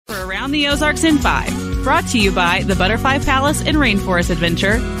Around the Ozarks in 5. Brought to you by the Butterfly Palace and Rainforest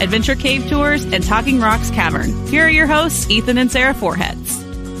Adventure, Adventure Cave Tours, and Talking Rocks Cavern. Here are your hosts, Ethan and Sarah Foreheads.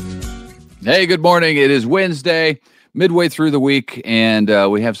 Hey, good morning. It is Wednesday, midway through the week,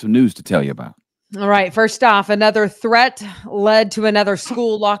 and we have some news to tell you about. All right. First off, another threat led to another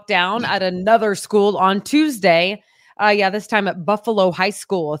school lockdown at another school on Tuesday. This time at Buffalo High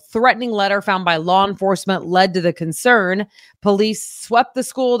School. A threatening letter found by law enforcement led to the concern. Police swept the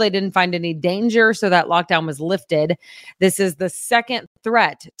school. They didn't find any danger, so that lockdown was lifted. This is the second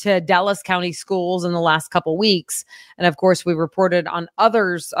threat to Dallas County schools in the last couple weeks. And of course, we reported on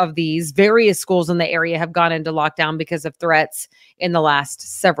others of these. Various schools in the area have gone into lockdown because of threats in the last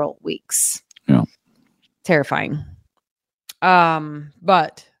several weeks. Yeah. Terrifying.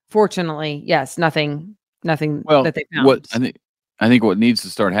 But fortunately, yes, nothing that they found. What I think what needs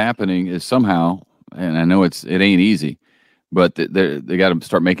to start happening is somehow, and I know it ain't easy, but they got to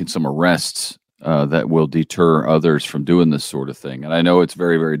start making some arrests that will deter others from doing this sort of thing. And I know it's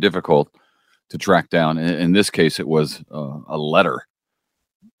very, very difficult to track down. In this case, it was a letter.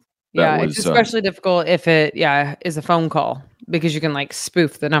 It's especially difficult if it is a phone call because you can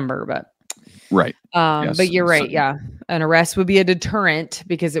spoof the number, but. Right. Yes. But you're right. So, an arrest would be a deterrent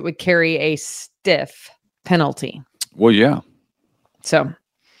because it would carry a stiff penalty. Well, yeah. So,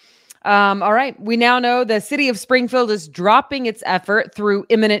 all right. We now know the city of Springfield is dropping its effort through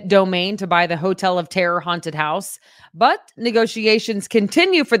eminent domain to buy the Hotel of Terror haunted house, but negotiations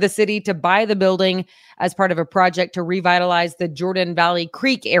continue for the city to buy the building as part of a project to revitalize the Jordan Valley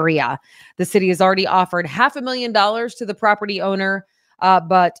Creek area. The city has already offered $500,000 to the property owner,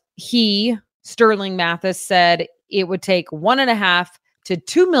 but Sterling Mathis, said it would take $1.5 to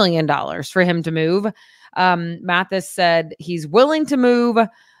 $2 million for him to move. Mathis said he's willing to move,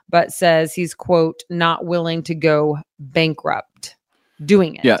 but says he's, quote, not willing to go bankrupt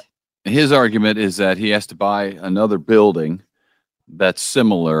doing it. Yeah. His argument is that he has to buy another building that's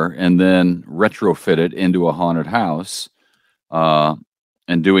similar and then retrofit it into a haunted house.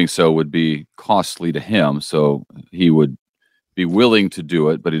 And doing so would be costly to him. So he would be willing to do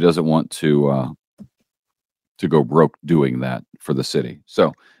it, but he doesn't want to go broke doing that for the city.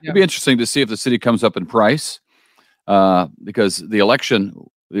 So it'd be interesting to see if the city comes up in price, because the election,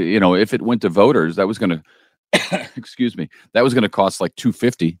 if it went to voters, that was going to, that was going to cost like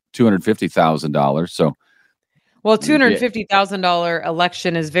 $250,000. So, well, $250,000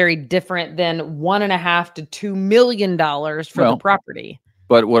 election is very different than $1.5 to $2 million for the property.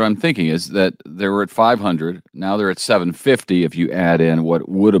 But what I'm thinking is that they were at 500. Now they're at 750. If you add in what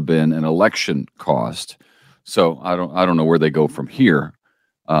would have been an election cost, so I don't know where they go from here,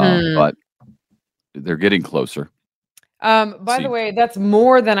 but they're getting closer. By the way, that's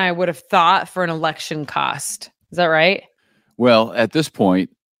more than I would have thought for an election cost. Is that right? Well, at this point,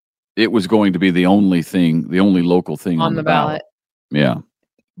 it was going to be the only local thing on the ballot. Yeah,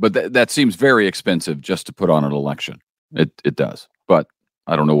 but that seems very expensive just to put on an election. It does, but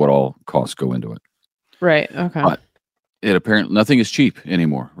I don't know what all costs go into it. Right. Okay. But it apparently nothing is cheap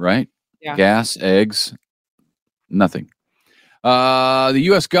anymore, right? Yeah. Gas, eggs, nothing. The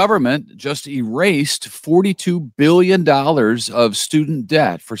U.S. government just erased $42 billion of student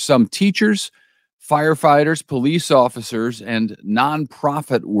debt for some teachers, firefighters, police officers, and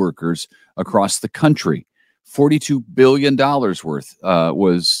nonprofit workers across the country. $42 billion worth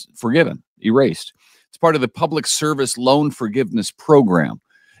was forgiven, erased. It's part of the Public Service Loan Forgiveness Program.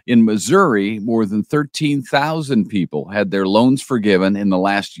 In Missouri, more than 13,000 people had their loans forgiven in the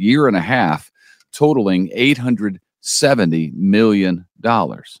last year and a half, totaling $870 million.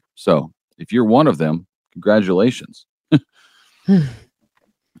 So if you're one of them, congratulations.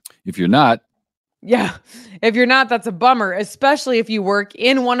 If you're not. Yeah. If you're not, that's a bummer, especially if you work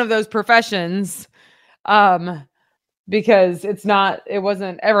in one of those professions. Because it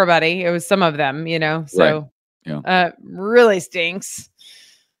wasn't everybody, it was some of them, so right. Yeah. Really stinks.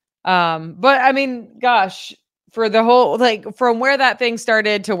 But I mean, gosh, for the whole, from where that thing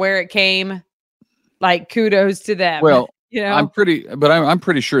started to where it came, kudos to them. Well, I'm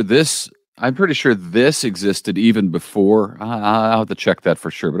pretty sure this existed even before. I'll have to check that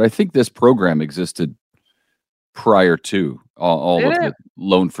for sure, but I think this program existed prior to all of the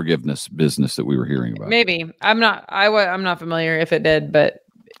loan forgiveness business that we were hearing about. Maybe. I'm not familiar if it did, but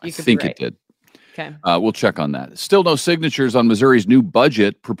I think it did. Okay. We'll check on that. Still no signatures on Missouri's new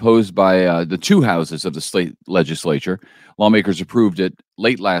budget proposed by the two houses of the state legislature. Lawmakers approved it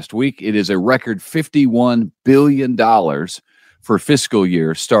late last week. It is a record $51 billion for fiscal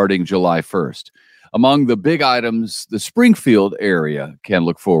year starting July 1st. Among the big items the Springfield area can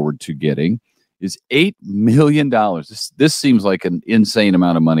look forward to getting is $8 million. This seems like an insane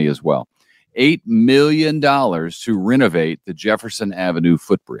amount of money as well. $8 million to renovate the Jefferson Avenue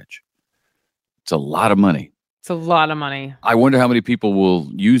footbridge. It's a lot of money. It's a lot of money. I wonder how many people will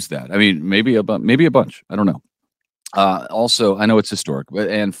use that. I mean, maybe a bunch. I don't know. Also, I know it's historic,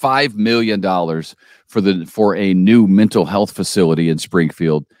 and $5 million for a new mental health facility in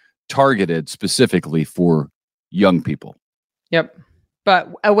Springfield, targeted specifically for young people. Yep, but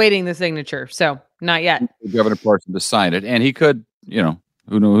awaiting the signature, so not yet. Governor Parson to sign it, and he could,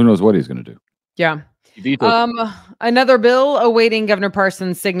 who knows what he's going to do. Yeah. Another bill awaiting Governor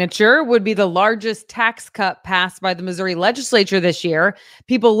Parsons' signature would be the largest tax cut passed by the Missouri legislature this year.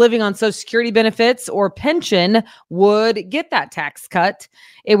 People living on Social Security benefits or pension would get that tax cut.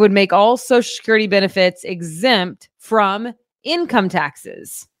 It would make all Social Security benefits exempt from income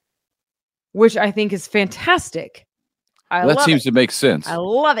taxes, which I think is fantastic. That seems to make sense. I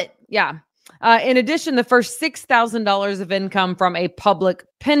love it. Yeah. In addition, the first $6,000 of income from a public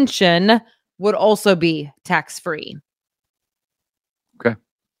pension would also be tax-free. Okay.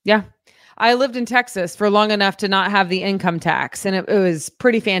 Yeah. I lived in Texas for long enough to not have the income tax, and it was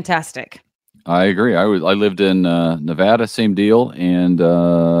pretty fantastic. I agree. I lived in Nevada, same deal, and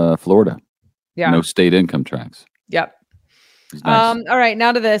Florida. Yeah. No state income tax. Yep. Nice. All right,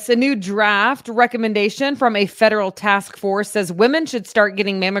 now to this. A new draft recommendation from a federal task force says women should start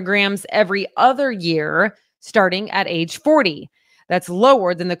getting mammograms every other year, starting at age 40. That's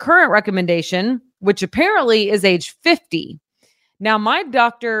lower than the current recommendation, which apparently is age 50. Now, my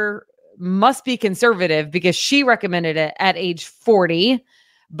doctor must be conservative because she recommended it at age 40.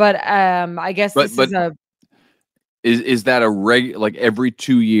 But I guess is that a like every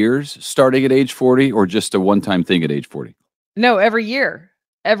 2 years starting at age 40, or just a one-time thing at age 40? No, every year.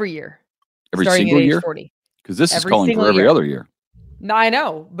 Every single year? 40. Because this is calling for every other year. No, I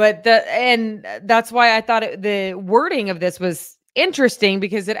know, but that's why I thought the wording of this was interesting,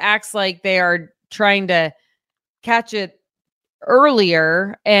 because it acts like they are trying to catch it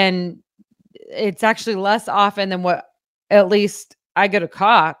earlier, and it's actually less often than what, at least I go to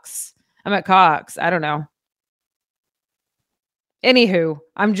Cox. I'm at Cox. I don't know. Anywho,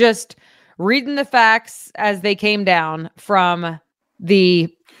 I'm just reading the facts as they came down from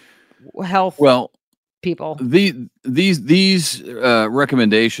the health people. These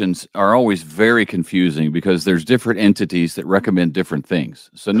recommendations are always very confusing because there's different entities that recommend different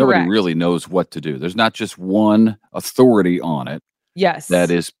things. So nobody really knows what to do. There's not just one authority on it. Yes. That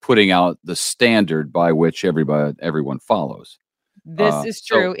is putting out the standard by which everyone follows. This is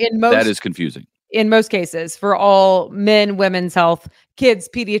true. So that is confusing. In most cases, for all men, women's health, kids,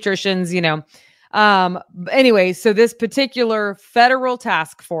 pediatricians, Anyway, so this particular federal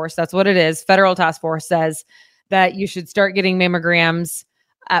task force, that's what it is. Federal task force says that you should start getting mammograms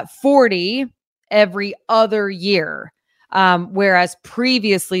at 40 every other year. Whereas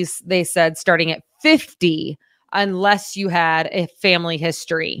previously they said starting at 50, unless you had a family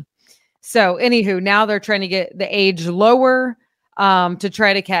history. So anywho, now they're trying to get the age lower, to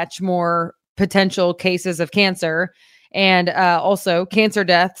try to catch more potential cases of cancer. And also, cancer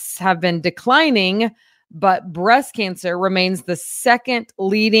deaths have been declining, but breast cancer remains the second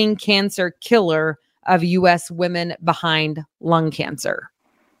leading cancer killer of U.S. women, behind lung cancer.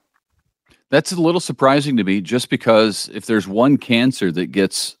 That's a little surprising to me, just because if there's one cancer that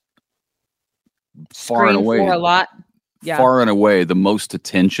gets far and away the most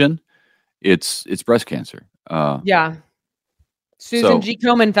attention, it's breast cancer. Susan G.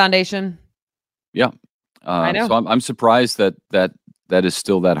 Komen Foundation. Yeah. I know. So I'm surprised that is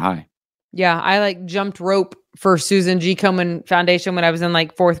still that high. Yeah, I jumped rope for Susan G. Komen Foundation when I was in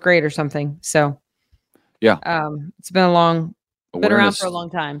 4th grade or something. So yeah, it's been around for a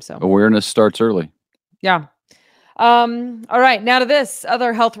long time. So awareness starts early. Yeah. All right, now to this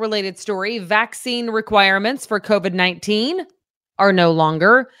other health related story. Vaccine requirements for COVID-19 are no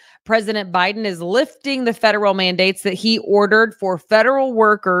longer. President Biden is lifting the federal mandates that he ordered for federal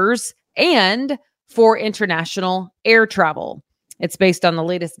workers and for international air travel. It's based on the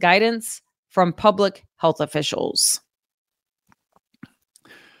latest guidance from public health officials.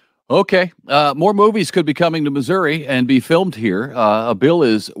 Okay. More movies could be coming to Missouri and be filmed here. A bill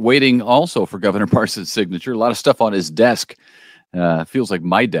is waiting also for Governor Parsons' signature. A lot of stuff on his desk. Feels like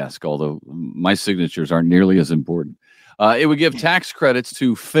my desk, although my signatures aren't nearly as important. It would give tax credits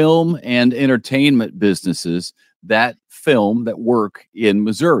to film and entertainment businesses that work in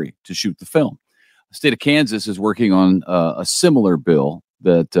Missouri to shoot the film. The state of Kansas is working on a similar bill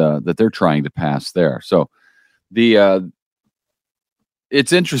that they're trying to pass there. So it's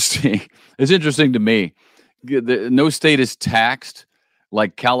interesting. It's interesting to me. No state is taxed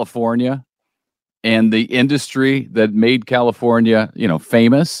like California And the industry that made California,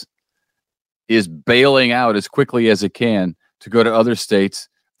 famous is bailing out as quickly as it can to go to other states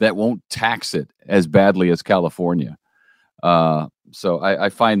that won't tax it as badly as California. So I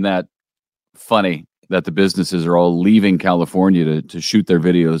find that funny that the businesses are all leaving California to shoot their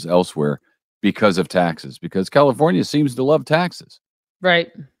videos elsewhere because of taxes, because California seems to love taxes.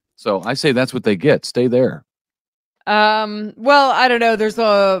 Right. So I say that's what they get. Stay there. Well, I don't know. There's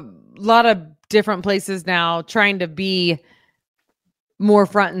a lot of different places now trying to be more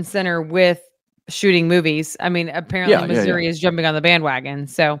front and center with shooting movies. I mean, apparently Missouri is jumping on the bandwagon.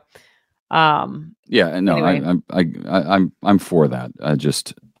 So, anyway. I'm for that.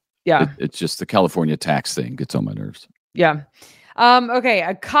 It's just the California tax thing gets on my nerves. Yeah. Okay.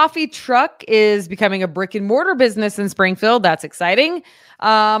 A coffee truck is becoming a brick and mortar business in Springfield. That's exciting.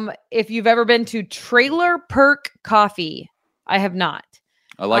 If you've ever been to Trailer Perk Coffee, I have not.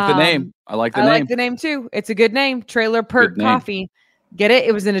 I like the name. I like the name too. It's a good name. Trailer Perk Coffee. Get it?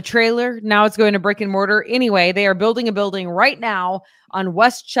 It was in a trailer. Now it's going to brick and mortar. Anyway, they are building a building right now on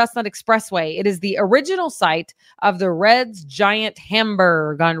West Chestnut Expressway. It is the original site of the Red's Giant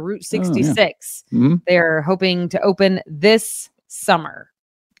Hamburg on Route 66. Oh, yeah. Mm-hmm. They're hoping to open this summer.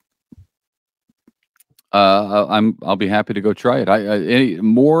 I'll be happy to go try it. Any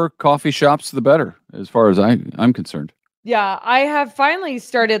more coffee shops, the better, as far as I'm concerned. Yeah, I have finally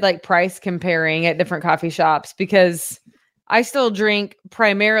started price comparing at different coffee shops because I still drink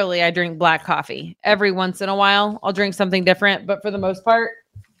black coffee. Every once in a while, I'll drink something different, but for the most part,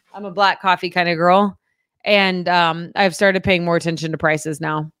 I'm a black coffee kind of girl. And I've started paying more attention to prices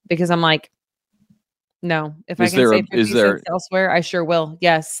now because I'm like, no, if I can save 50 cents elsewhere, I sure will.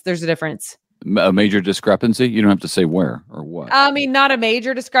 Yes, there's a difference. A major discrepancy? You don't have to say where or what. I mean, not a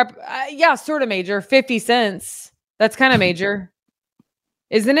major discrepancy. Yeah, sort of major. 50 cents. That's kind of major,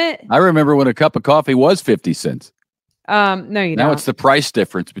 isn't it? I remember when a cup of coffee was 50 cents. No, you don't. Now it's the price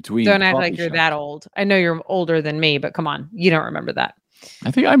difference between. Don't act like you're that old. I know you're older than me, but come on, you don't remember that.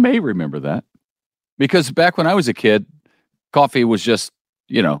 I think I may remember that because back when I was a kid, coffee was just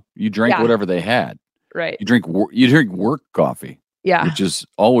you drank whatever they had. Right. You drink work coffee. Yeah. Which is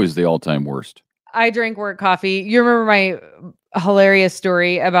always the all-time worst. I drink work coffee. You remember my hilarious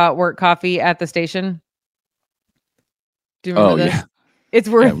story about work coffee at the station? Do you remember this? Yeah. It's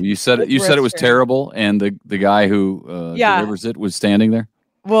worth. Yeah, you said it. You said it was terrible, and the guy who delivers it was standing there.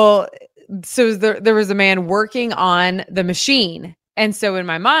 Well, so there was a man working on the machine, and so in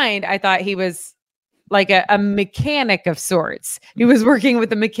my mind, I thought he was like a mechanic of sorts. He was working with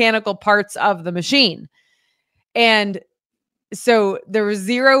the mechanical parts of the machine, and so there was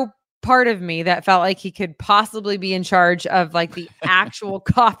zero part of me that felt like he could possibly be in charge of the actual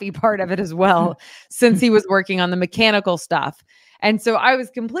coffee part of it as well, since he was working on the mechanical stuff. And so I was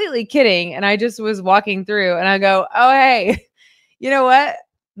completely kidding. And I just was walking through and I go, oh, hey, you know what?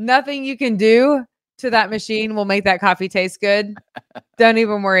 Nothing you can do to that machine will make that coffee taste good. Don't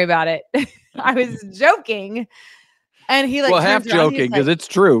even worry about it. I was joking. And he half joking because it's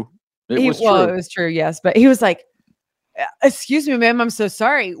true. It was true. Yes. But he was like, excuse me, ma'am, I'm so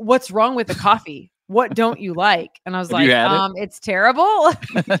sorry. What's wrong with the coffee? What don't you like? And I was it's terrible.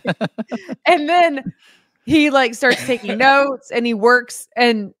 And then he starts taking notes and he works,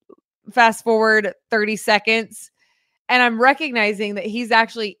 and fast forward 30 seconds. And I'm recognizing that he's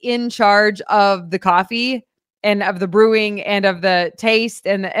actually in charge of the coffee and of the brewing and of the taste.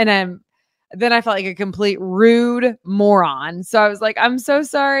 And then I felt like a complete rude moron. So I was like, I'm so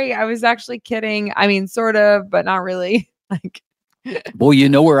sorry. I was actually kidding. I mean, sort of, but not really.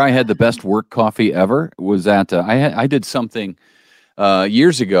 Well, where I had the best work coffee ever was at, I did something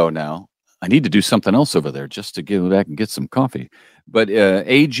years ago now. I need to do something else over there just to go back and get some coffee. But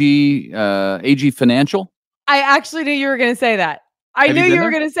AG Financial. I actually knew you were going to say that. I knew you were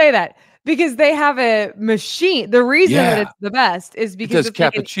going to say that because they have a machine. The reason that it's the best is because it's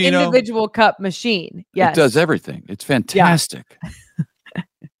like an individual cup machine. Yes. It does everything. It's fantastic. Yeah.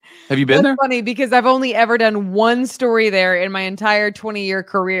 Have you been there? Funny because I've only ever done one story there in my entire 20-year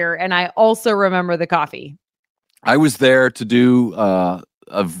career. And I also remember the coffee. I was there to do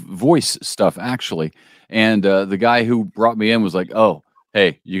of voice stuff actually, and the guy who brought me in was like, oh,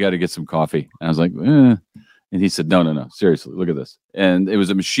 hey, you got to get some coffee. And I was like, and he said, no, seriously, look at this. And it was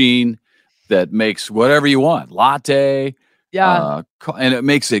a machine that makes whatever you want, latte, and it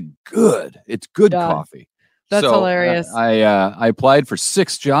makes it good. It's good coffee. That's hilarious. I applied for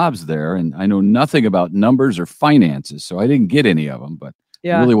 6 jobs there, and I know nothing about numbers or finances, so I didn't get any of them, but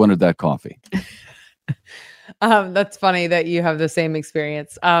I really wanted that coffee. That's funny that you have the same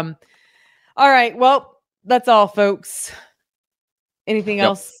experience. All right. Well, that's all, folks. Anything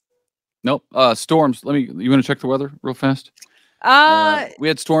else? Nope. Storms. You want to check the weather real fast? We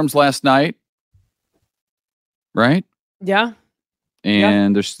had storms last night, right? Yeah.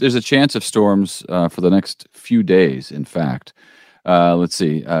 And there's a chance of storms for the next few days. In fact, let's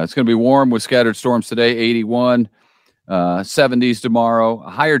see. It's going to be warm with scattered storms today. 81, 70s tomorrow. A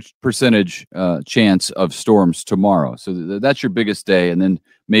higher percentage chance of storms tomorrow. So that's your biggest day, and then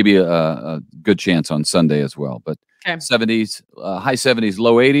maybe a good chance on Sunday as well. But 70s, high 70s,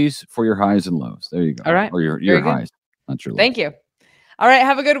 low 80s for your highs and lows. There you go. All right. Or your highs, not your lows. Thank you. All right.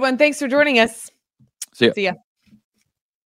 Have a good one. Thanks for joining us. See ya. See ya.